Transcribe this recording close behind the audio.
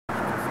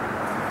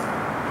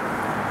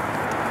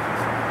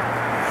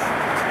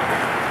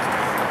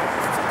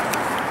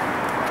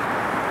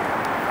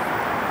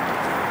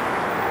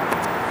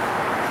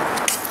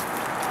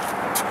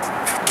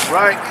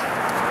Right.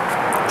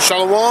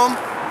 Shalom.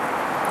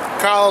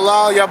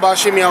 Kalalal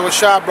Yabashim Yahweh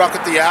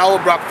Brakati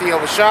Yahweh Brakati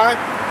Yahweh.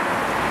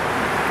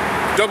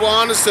 Double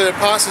honors to the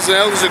apostles and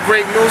elders of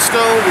Great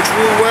Millstone, which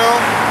rule well.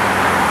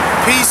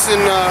 Peace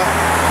and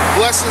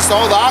blessings to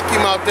all the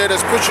Akim out there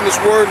that's pushing this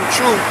word and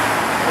truth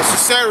and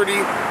sincerity.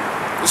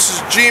 This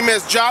is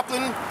GMS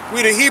Joplin.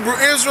 We the Hebrew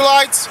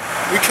Israelites.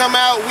 We come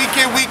out week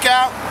in, week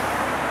out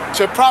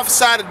to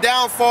prophesy the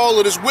downfall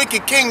of this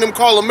wicked kingdom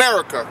called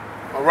America.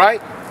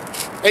 Alright?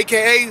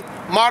 AKA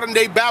modern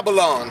day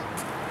Babylon,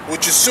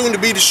 which is soon to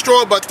be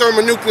destroyed by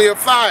thermonuclear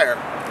fire.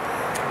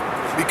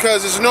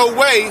 Because there's no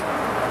way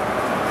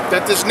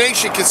that this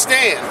nation can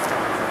stand.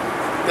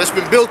 That's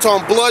been built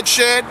on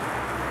bloodshed.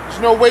 There's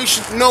no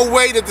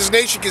way that this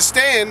nation can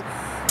stand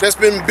that's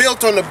been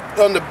built on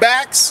the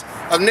backs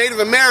of Native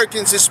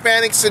Americans,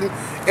 Hispanics,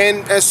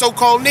 and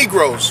so-called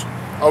Negroes.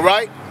 All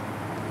right?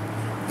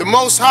 The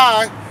Most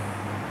High,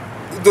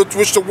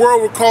 which the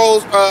world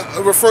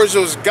refers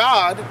to as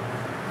God,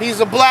 he's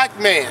a black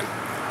man.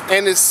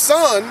 And his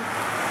son,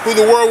 who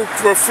the world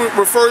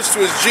refers to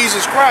as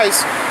Jesus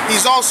Christ,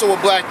 he's also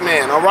a black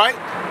man, all right?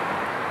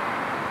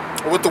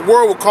 What the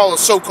world would call a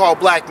so-called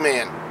black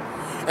man.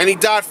 And he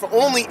died for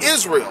only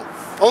Israel.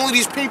 Only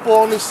these people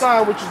on this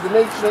side, which is the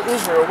nation of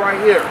Israel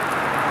right here.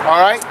 All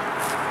right?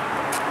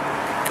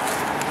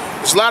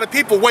 There's a lot of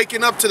people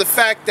waking up to the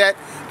fact that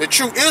the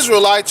true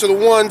Israelites are the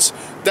ones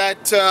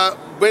that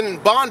been in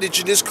bondage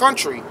in this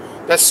country,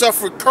 that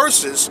suffered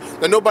curses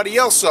that nobody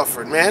else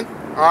suffered, man.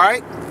 All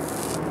right?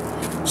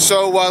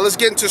 So let's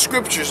get into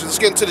scriptures. Let's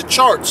get into the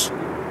charts.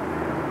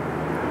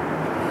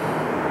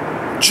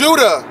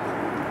 Judah,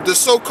 the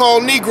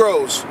so-called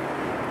Negroes.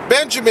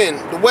 Benjamin,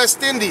 the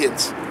West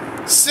Indians.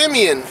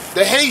 Simeon,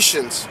 the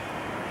Haitians.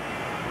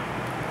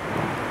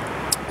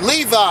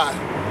 Levi,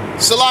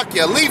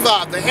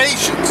 Levi, the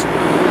Haitians.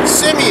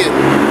 Simeon,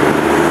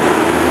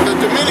 the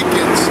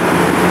Dominicans.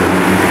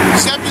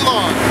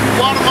 Zebulon,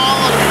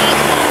 Guatemala, and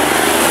Panama.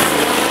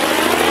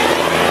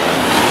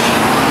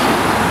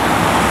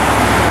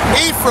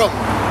 Ephraim,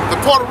 the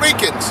Puerto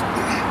Ricans.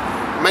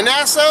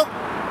 Manasseh,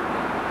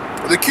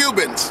 the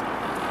Cubans.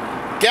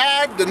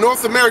 Gad, the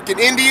North American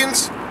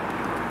Indians.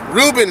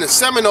 Reuben, the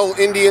Seminole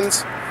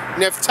Indians.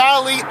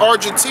 Naphtali,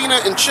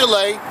 Argentina and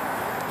Chile.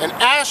 And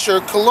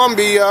Asher,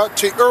 Colombia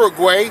to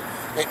Uruguay.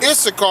 And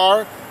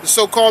Issachar, the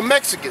so-called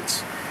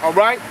Mexicans.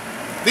 Alright?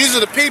 These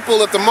are the people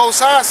that the Most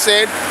High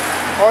said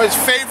are his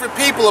favorite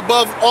people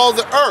above all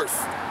the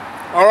earth.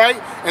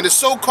 Alright? And the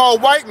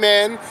so-called white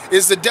man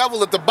is the devil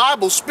that the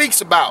Bible speaks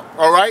about.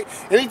 Alright?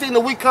 Anything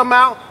that we come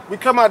out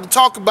to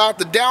talk about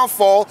the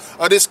downfall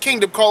of this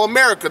kingdom called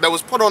America that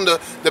was put on the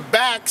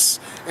backs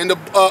and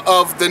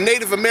of the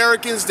Native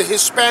Americans, the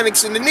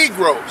Hispanics, and the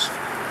Negroes.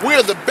 We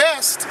are the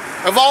best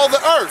of all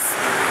the earth.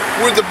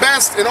 We're the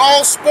best in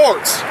all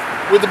sports.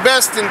 We're the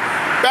best in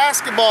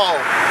basketball,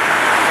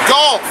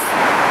 golf,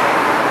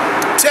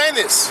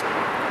 tennis.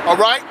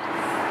 Alright?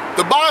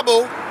 The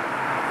Bible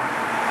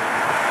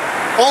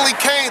only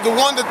came, the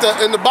one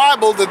that in the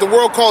Bible that the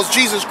world calls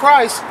Jesus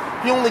Christ,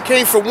 he only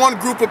came for one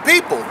group of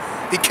people.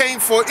 He came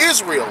for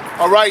Israel,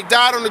 all right? He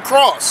died on the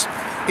cross.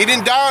 He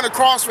didn't die on the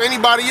cross for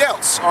anybody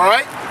else, all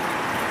right?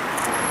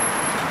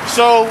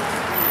 So,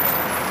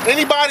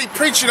 anybody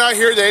preaching out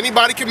here that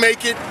anybody can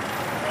make it,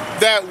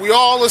 that we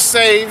all are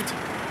saved,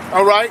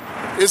 all right,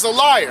 is a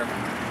liar,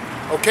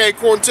 okay,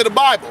 according to the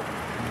Bible,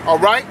 all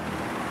right?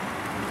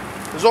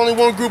 There's only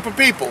one group of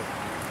people.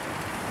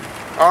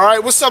 All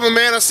right, what's up,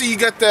 man? I see you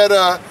got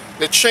that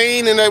the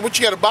chain and that. What,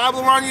 you got a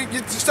Bible around you?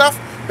 Get your stuff,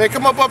 man.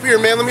 Come up here,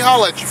 man. Let me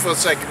holler at you for a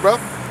second, bro.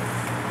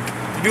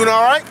 You doing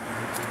all right?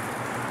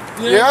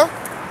 Yeah.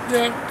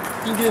 Yeah.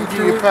 You getting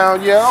through it?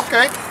 Pound. Yeah.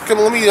 Okay. Come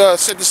on, let me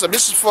set this up.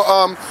 This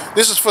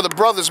is for the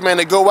brothers, man,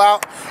 that go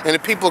out and the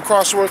people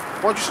across the world.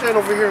 Why don't you stand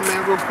over here,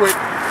 man, real quick?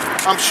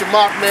 I'm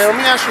Shamak, man. Let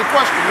me ask you a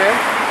question, man.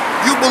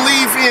 You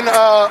believe in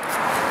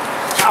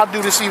I'll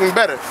do this even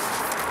better.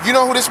 You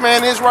know who this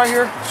man is right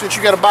here? Since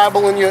you got a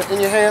Bible in your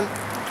hand.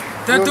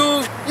 That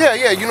dude?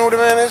 Yeah. You know who the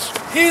man is?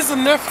 He's a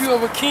nephew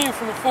of a king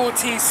from the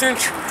 14th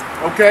century.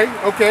 Okay.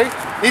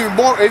 Even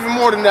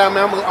more than that,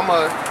 man. I'm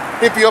gonna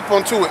hip you up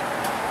onto it.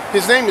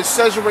 His name is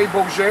Cesare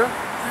Borgia.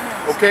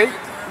 Okay.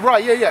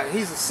 Right. Yeah.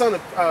 He's the son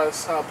of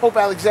Pope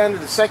Alexander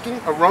II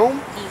of Rome,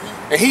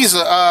 and he's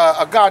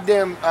a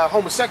goddamn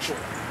homosexual.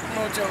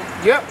 No joke.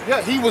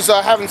 Yeah. He was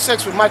having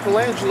sex with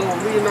Michelangelo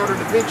and Leonardo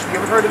da Vinci. You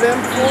ever heard of them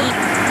before?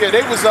 Yeah,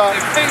 they was they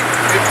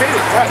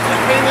painted, right?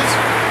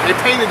 They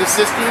painted the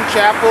Sistine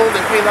Chapel.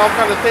 They painted all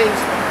kinds of things.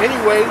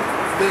 Anyway,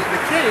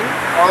 the king,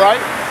 all right,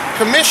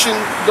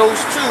 commissioned those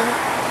two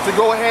to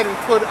go ahead and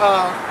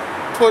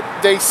put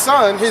his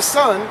son,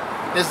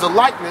 as the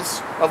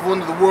likeness of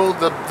one of the world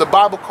the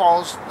Bible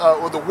calls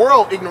or the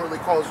world ignorantly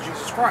calls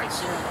Jesus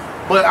Christ.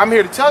 Yeah. But I'm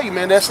here to tell you,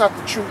 man, that's not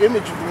the true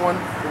image of the one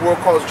the world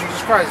calls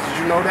Jesus Christ. Did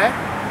you know that?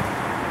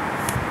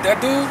 That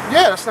dude?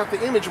 Yeah, that's not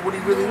the image of what he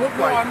really looked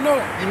like. I know.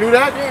 You knew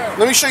that? Yeah.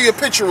 Let me show you a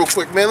picture real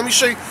quick, man. Let me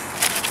show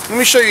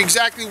you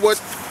exactly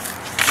what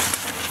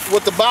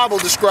the Bible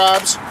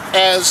describes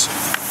as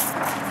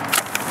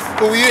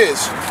who he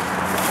is.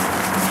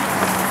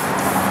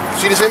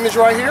 See this image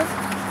right here?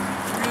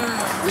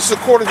 Yeah. This is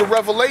according to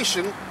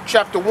Revelation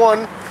chapter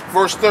 1,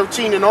 verse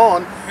 13 and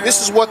on.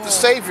 This is what the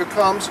Savior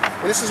comes,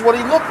 and this is what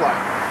he looked like.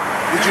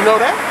 Did you know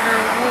that?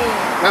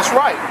 That's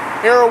right.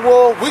 Hair of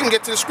wool. We can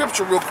get to the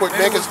scripture real quick,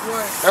 man. Cause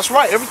that's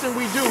right. Everything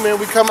we do, man,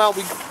 we come out,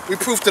 we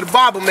prove to the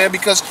Bible, man,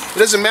 because it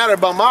doesn't matter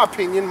about my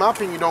opinion. My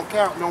opinion don't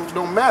count,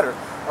 don't matter.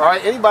 All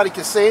right? Anybody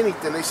can say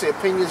anything. They say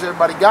opinions,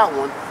 everybody got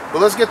one. But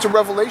let's get to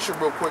Revelation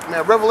real quick,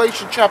 man.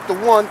 Revelation chapter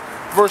 1,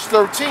 verse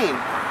 13.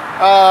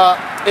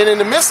 And in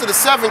the midst of the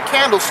 7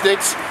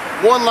 candlesticks,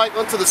 one like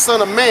unto the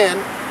Son of Man,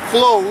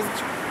 clothed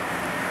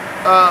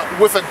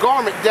with a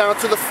garment down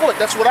to the foot.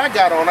 That's what I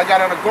got on. I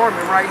got on a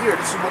garment right here.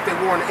 This is what they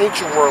wore in the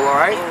ancient world, all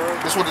right?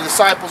 This is what the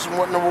disciples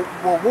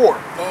wore.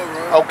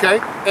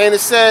 Okay? And it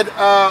said,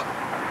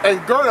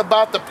 and girt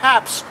about the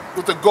paps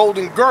with a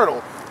golden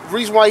girdle. The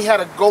reason why he had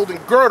a golden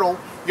girdle,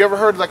 you ever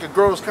heard like a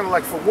girdle is kind of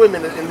like for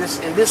women in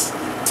this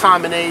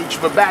time and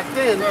age, but back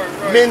then,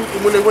 men,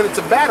 when they went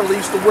into battle, they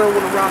used to wear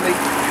one around their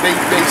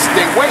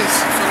waist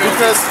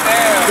because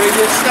they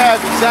get stabbed.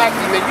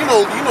 Exactly, man. You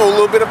know a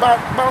little bit about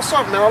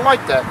something, man. I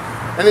like that.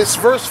 And it's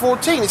verse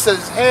 14. He says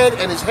his head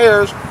and his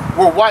hairs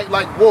were white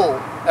like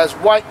wool, as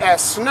white as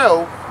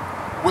snow,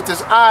 with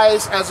his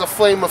eyes as a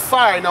flame of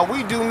fire. Now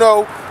we do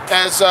know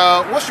as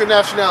what's your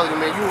nationality,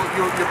 man?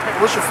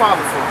 What's your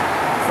father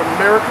from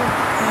America?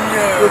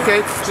 Yeah.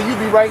 Okay, so you'd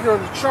be right here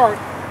on the chart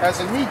as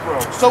a Negro,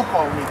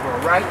 so-called Negro,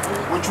 right?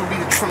 Which would be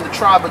from the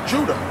tribe of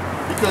Judah.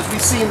 Because we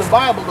see in the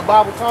Bible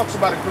talks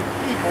about a group of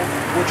people,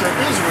 which are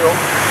Israel,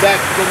 that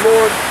the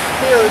Lord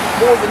cared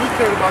more than he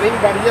cared about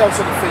anybody else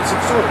on the face of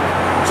the earth.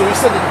 So he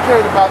said that he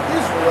cared about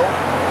Israel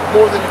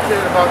more than he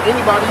cared about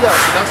anybody else.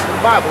 And that's in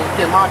the Bible.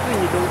 Again, my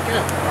opinion don't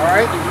count, all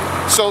right?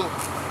 So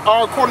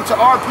according to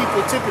our people,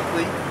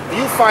 typically,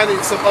 you'll find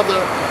it in some other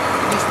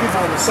these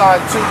people on the side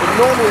too, but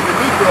normally the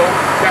Negro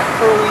got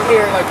curly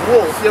hair like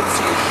wool. If you ever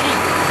see a sheep,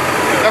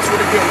 that's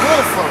where they get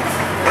wool from.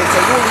 And it's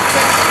a woolly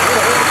texture.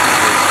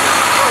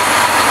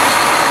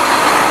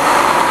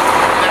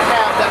 That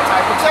have that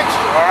type of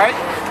texture, all right?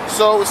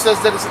 So it says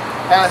that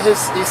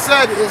he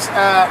said his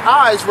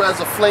eyes were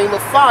as a flame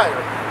of fire.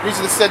 The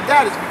reason it said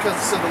that is because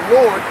it said the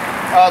Lord,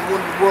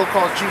 when the world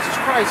calls Jesus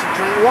Christ, he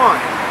drank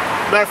wine.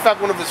 Matter of fact,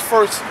 one of his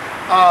first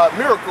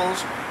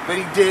miracles that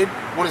he did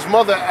when his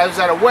mother was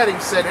at a wedding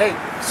said, hey,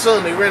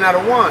 son, they ran out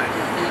of wine.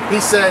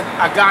 He said,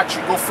 I got you.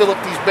 Go fill up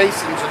these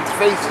basins, or these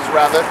vases,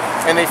 rather.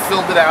 And they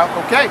filled it out.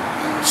 Okay.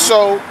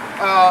 So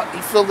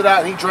he filled it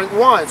out and he drank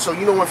wine. So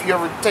you know if you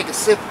ever take a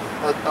sip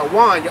of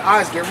wine, your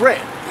eyes get red.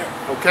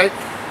 Okay.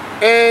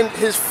 And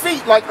his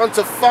feet like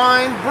unto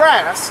fine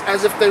brass,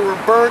 as if they were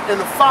burnt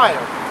in the fire.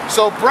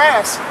 So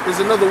brass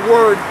is another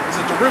word, is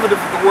a derivative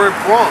of the word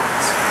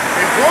bronze.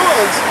 And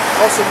bronze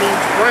also means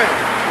brown.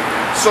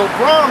 So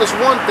brown is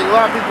one thing. A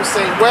lot of people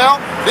say,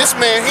 well, this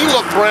man, he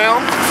look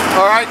brown.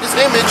 All right, this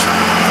image,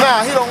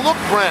 nah, he don't look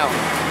brown.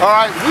 All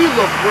right, we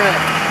look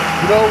brown.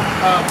 You know,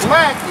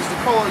 black is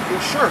the color of your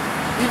shirt,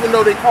 even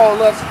though they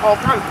call us all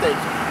kinds of things.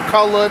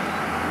 Colored,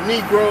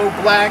 Negro,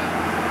 black.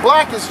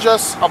 Black is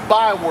just a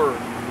byword.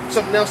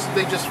 Something else that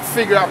they just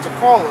figure out to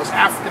call us.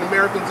 African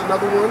Americans,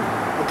 another one.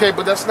 Okay,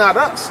 but that's not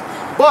us.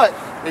 But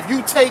if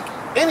you take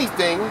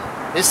anything,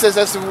 it says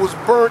as if it was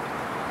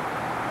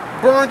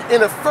burned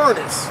in a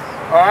furnace.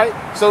 All right,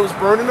 so it's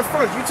burned in the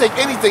furnace. You take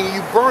anything and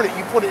you burn it,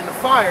 you put it in the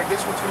fire,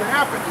 guess what's going to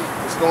happen?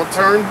 It's going to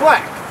turn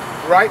black,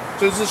 right?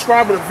 So it's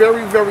describing a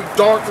very, very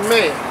dark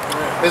man,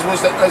 is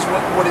what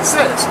it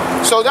says.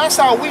 So that's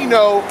how we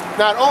know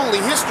not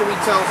only history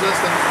tells us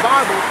that the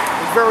Bible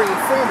is very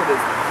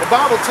informative. The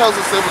Bible tells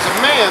us there was a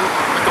man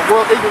that the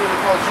world ignorantly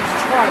calls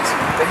Jesus Christ,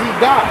 that he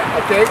died,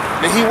 okay?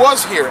 That he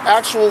was here.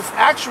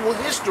 Actual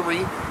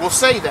history will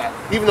say that,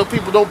 even though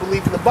people don't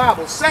believe in the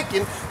Bible.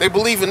 Second, they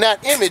believe in that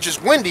image. It's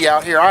windy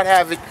out here. I'd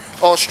have it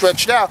all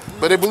stretched out,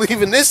 but they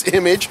believe in this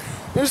image.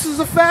 This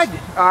is a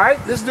faggot, all right?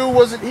 This dude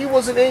wasn't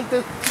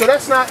anything. So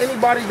that's not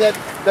anybody that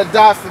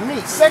died for me.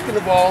 Second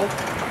of all,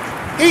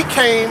 he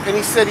came and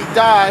he said he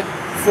died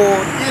for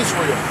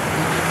Israel.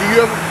 Do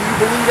you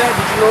believe that?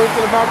 Did you know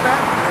anything about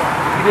that?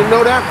 You didn't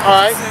know that?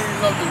 All right. He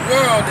loved the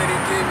world that he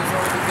gave his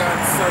only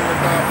begotten son to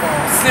die for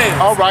all sins.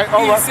 All right,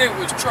 all right. He said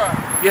was tried.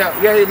 Yeah.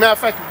 Matter of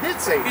fact, he did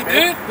say it. He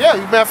did?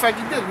 Yeah, matter of fact,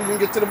 he did. We can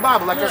get to the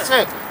Bible. Like I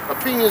said,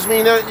 opinions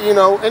mean that,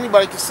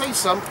 anybody can say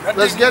something.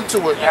 Let's get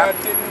to it. Yeah, I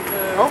didn't.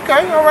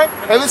 Okay, all right.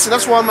 Hey, listen,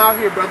 that's why I'm out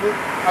here, brother.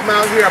 I'm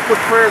out here. I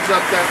put prayers up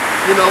that,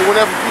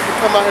 whenever people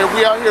come out here,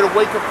 we out here to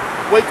wake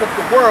up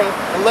the world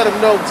and let them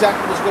know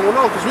exactly what's going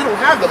on, because we don't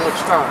have that much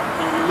time.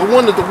 The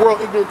one that the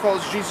world ignorant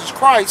calls Jesus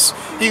Christ,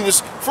 he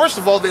was, first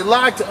of all, they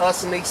lied to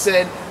us and they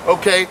said,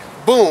 okay,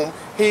 boom,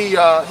 he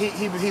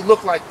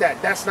looked like that.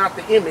 That's not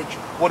the image,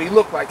 what he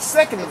looked like.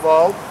 Second of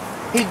all,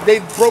 they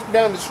broke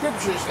down the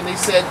scriptures and they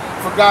said,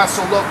 for God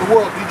so loved the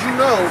world. Did you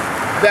know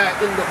that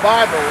in the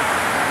Bible,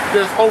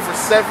 there's over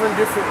 7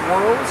 different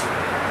worlds?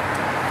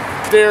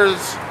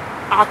 There's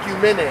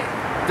Akumene,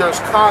 there's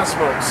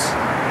Cosmos,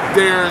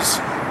 there's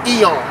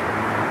Eon.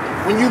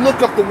 When you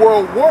look up the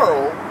word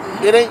world,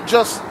 it ain't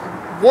just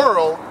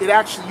world, you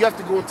have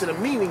to go into the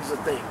meanings of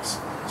things.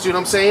 See what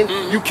I'm saying?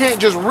 You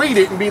can't just read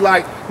it and be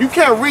like, you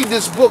can't read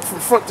this book from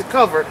front to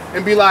cover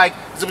and be like,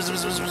 zip, zip,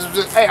 zip, zip, zip,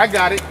 zip, hey, I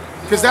got it.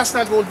 Because that's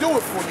not going to do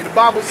it for you. The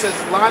Bible says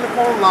line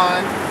upon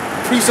line,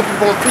 precept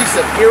upon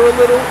precept, here a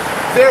little,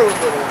 there a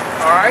little,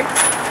 all right?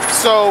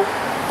 So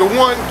the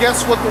one,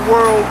 guess what the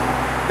world,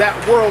 that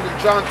world in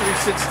John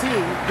 3:16,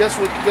 guess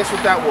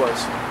what that was?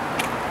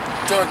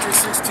 John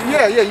 3:16?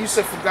 Yeah, you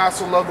said for God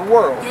so loved the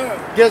world. Yeah.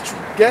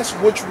 Guess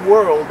which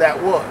world that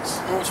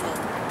was? Which one?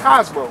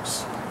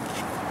 Cosmos.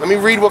 Let me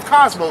read what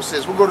cosmos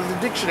is. We'll go to the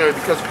dictionary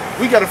because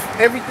we gotta,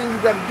 everything you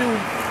gotta do,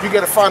 you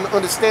gotta find an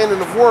understanding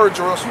of words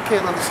or else you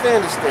can't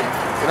understand this thing.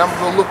 And I'm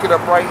gonna look it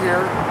up right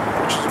here,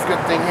 which is a good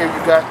thing here.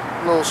 You got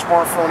a little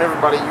smartphone,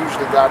 everybody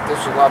usually got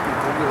this. A lot of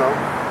people, you know,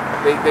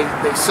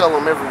 they sell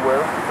them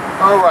everywhere.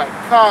 All right,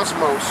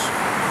 cosmos.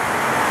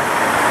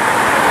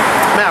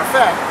 Matter of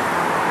fact,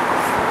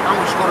 I'm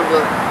just go to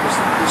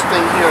this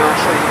thing here and I'll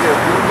show you here.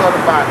 We go to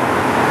the Bible.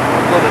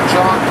 We'll go to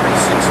John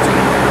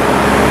 3:16.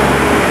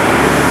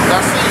 I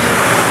see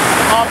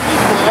our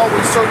people are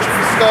always searching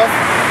for stuff,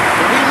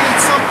 but we need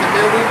something,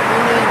 man.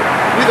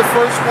 We the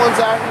first ones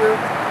out here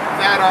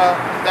that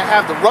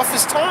have the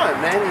roughest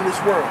time, man, in this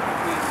world.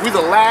 We're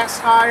the last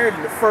hired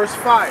and the first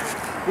fired.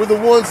 We're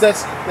the ones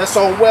that's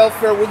on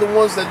welfare. We're the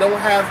ones that don't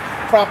have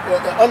proper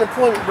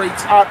unemployment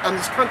rates out in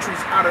this country's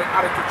out of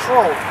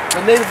control.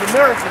 The Native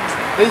Americans,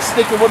 they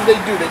stick in, what do?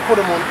 They put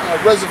them on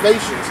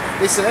reservations.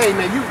 They say, hey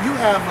man, you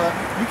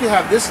can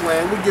have this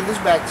land. We give this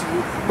back to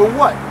you. But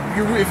what?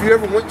 If you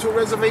ever went to a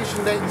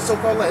reservation, that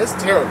so-called land, it's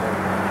terrible.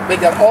 They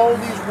got all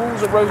these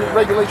rules and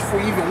regulations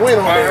before you even went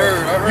on there.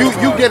 I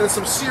heard you get in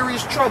some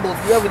serious trouble if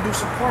you ever do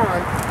some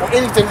crime or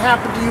anything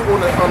happen to you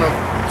on a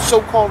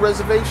so-called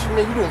reservation.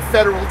 Man, you're doing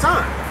federal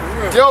time.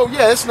 Yo,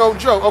 yeah, it's no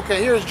joke.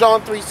 Okay, here's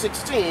John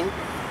 3:16,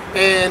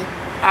 and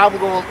I'm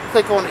going to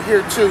click on it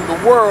here too. The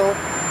word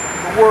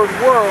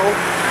world.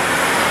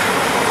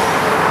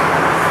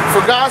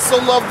 For God so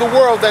loved the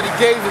world that he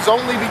gave his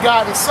only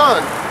begotten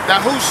Son,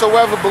 that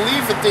whosoever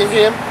believeth in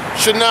him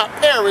should not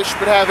perish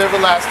but have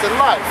everlasting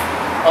life.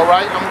 All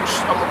right, I'm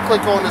gonna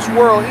click on this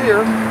world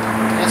here.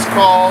 It's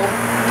called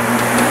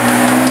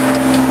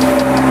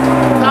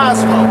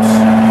Cosmos.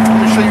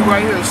 I'm gonna show you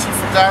right here. See,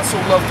 for God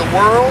so loved the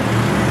world.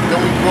 Then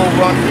we go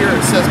run here.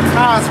 It says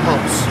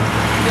Cosmos,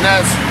 and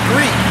that's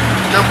Greek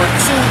number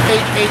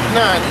 2889.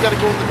 You got to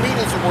go in the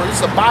meanings of words.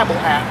 It's a Bible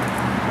app.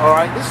 All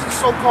right, this is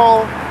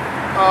so-called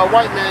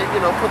white man.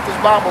 You know, put this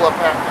Bible up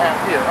app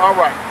here. All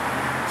right.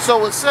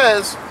 So it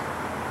says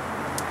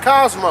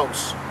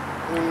Cosmos.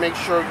 Let me make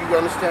sure you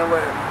understand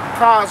right here.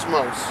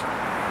 Cosmos.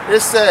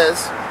 It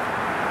says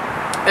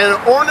an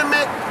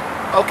ornament.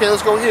 Okay,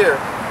 let's go here.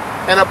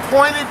 An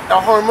appointed, a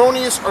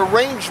harmonious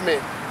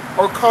arrangement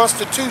or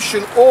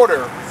constitution,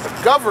 order, a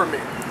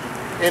government,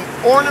 an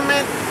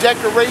ornament,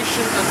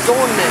 decoration,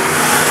 adornment,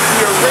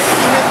 the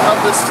arrangement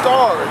of the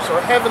stars or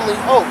heavenly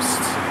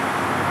hosts,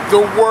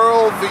 the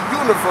world, the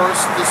universe,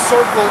 the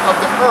circle of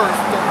the earth,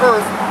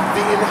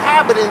 the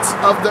inhabitants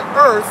of the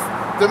earth,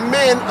 the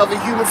men of a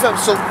human family.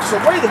 So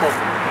wait a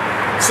moment.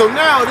 So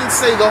now it didn't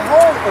say the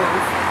whole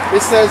earth.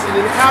 It says an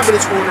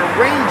inhabitants or an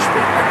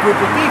arrangement, a group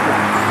of people.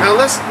 Now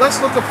let's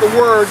look up the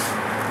word.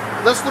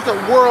 Let's look at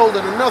world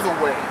in another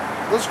way.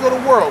 Let's go to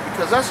world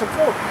because that's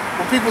important.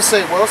 When people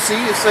say, well, see,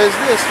 it says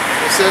this,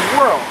 it says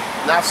world.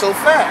 Not so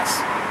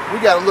fast. We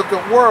got to look at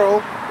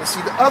world and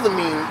see the other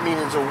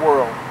meanings of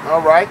world.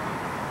 All right.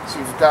 See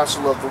if God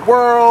so loved the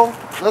world.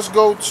 Let's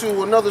go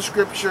to another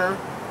scripture.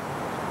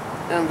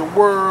 And the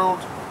world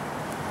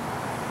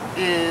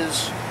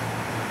is,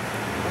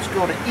 let's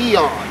go to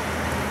eon.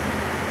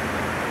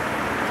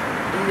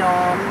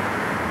 Eon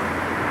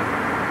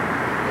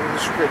in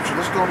the scripture.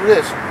 Let's go to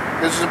this.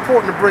 This is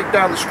important to break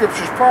down the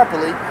scriptures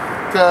properly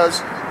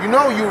because you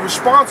know you're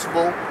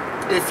responsible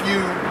if you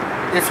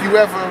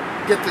ever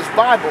get this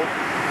Bible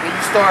and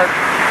you start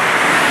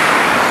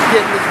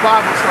getting this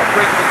Bible and start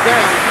breaking it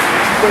down.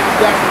 You break it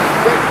down and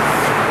break it.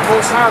 The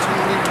Most High is going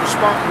to leave you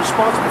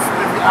responsible for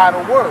every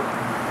idle word.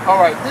 All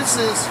right, this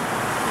is.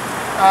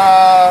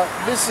 Y'all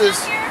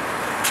stay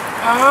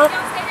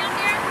down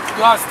here?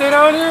 Y'all stay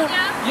down here?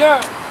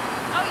 Yeah. Yeah.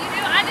 Oh, you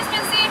do? I just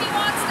been seeing you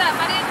on stuff.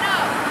 I didn't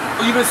know.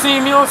 Oh, you been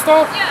seeing me on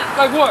stuff? Yeah.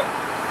 Like what?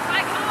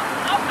 Like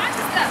all kinds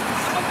of stuff.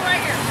 I'm over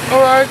right here. All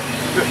right.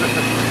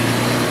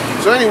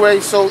 So anyway,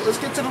 so let's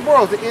get to the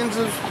world. The ends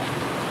of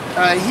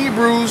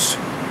Hebrews.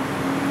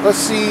 Let's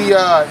see,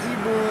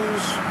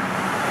 Hebrews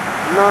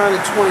 9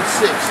 and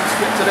 26. Let's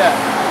get to that.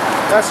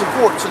 That's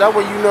important. So that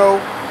way you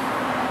know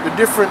the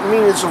different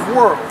meanings of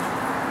world.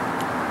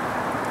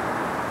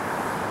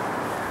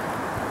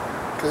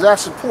 Because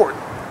that's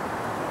important.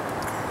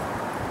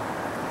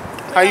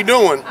 How you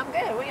doing? I'm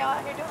good. What y'all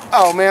out here doing?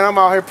 Oh man, I'm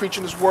out here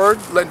preaching this word,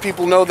 letting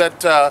people know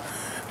that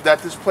that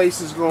this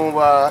place is going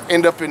to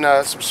end up in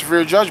some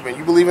severe judgment.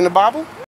 You believe in the Bible?